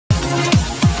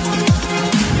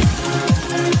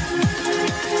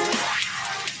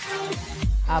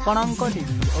ଆପଣଙ୍କ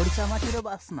ଟିଭି ଓଡ଼ିଶା ମାଟିର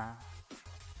ବାସ୍ନା।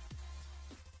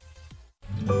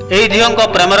 এই ঝিওঙ্ক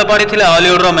প্রেমরে পড়িলে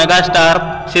হলিউডর মেগাস্টার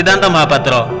সিদ্ধান্ত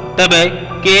মহাপাত্র। তেবে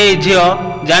কি এই ঝিও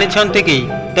জানিছন্তি কি?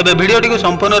 তেবে ভিডিওটি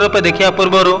সম্পূর্ণ রূপে দেখা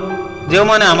পূর্বর যে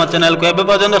আম চ্যানেল को एबे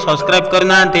पर्यंत सब्सक्राइब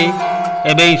करना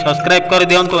एबे ही सब्सक्राइब कर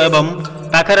दियंतु एवं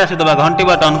पाखरे आसुवा घंटी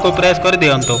बटन को प्रेस कर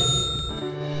दियंतु।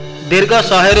 दीर्घ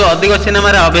 100 रु अधिक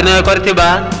सिनेमा अभिनय करथिबा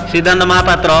सिद्धांत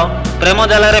महापात्र प्रेम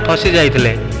जाल रे फसी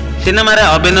जाइथिले। सिनेमा रे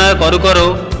अभिनय करू करू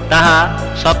ताहा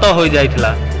सत हो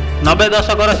जाइथिला। 90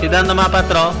 दशकर सिद्धांत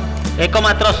महापात्र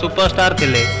एकमात्र सुपरस्टार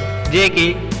थिले जे कि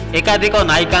एकाधिक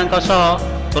नायिकांक सह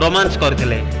रोमांस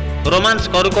करथिले। रोमांस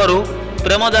करू करू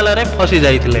प्रेम जाल रे फसी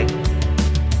जाइथिले।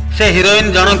 से हिरोइन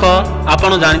जनक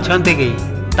आपण जानिछन्ति कि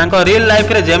तांको रियल लाइफ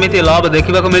रे जेमिति लव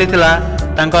देखिबाको मिलिथिला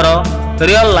तांकर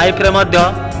रियल लाइफ रे मध्य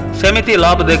सेमिति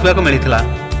लव देखिबाको मिलिथिला।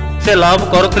 से लव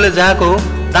करुथिले जाहाको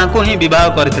तांको ही विवाह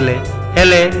करथिले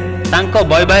हेले तांको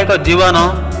वैवाहिक जीवन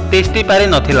तिष्टि पारि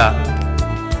नथिला।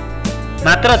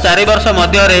 मात्र 4 वर्ष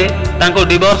मध्य रे तांको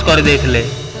डिवोर्स कर देथिले।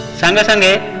 संगे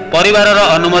संगे परिवारर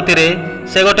अनुमति रे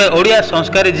से गोटे ओडिया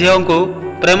संस्कारी झियो को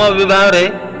प्रेम विवाह रे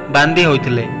बांधी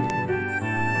होइथिले।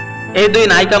 ए दुई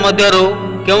नायिका मध्यरु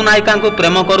केउ नायिका को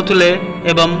प्रेम करुथिले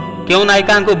एवं केउ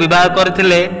नायिका को विवाह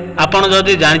करथिले आपण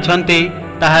जदि जानिछन्ति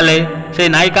ताहाले से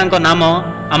नायिका नाम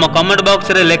आम कमेंट बॉक्स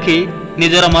रे लेखि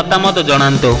निजर मतामत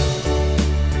जणांतु।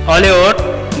 हॉलीवुड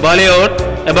बॉलीवुड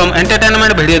एवं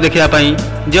एंटरटेनमेंट वीडियो देखिया पई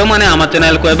जो माने आम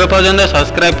चैनल को एबे पर्यंत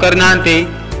सब्सक्राइब करनांती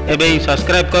एबे ही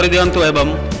सब्सक्राइब कर दियंतु एवं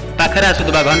पाखरे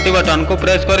आसुवा घंटी बटन को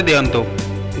प्रेस कर दियंतु।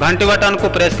 घंटी बटन को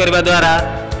प्रेस करबा द्वारा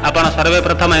आपण सर्वे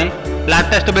प्रथमे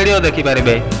लेटेस्ट वीडियो देखि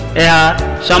परिबे। यह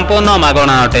संपूर्ण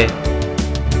मागणा अटे।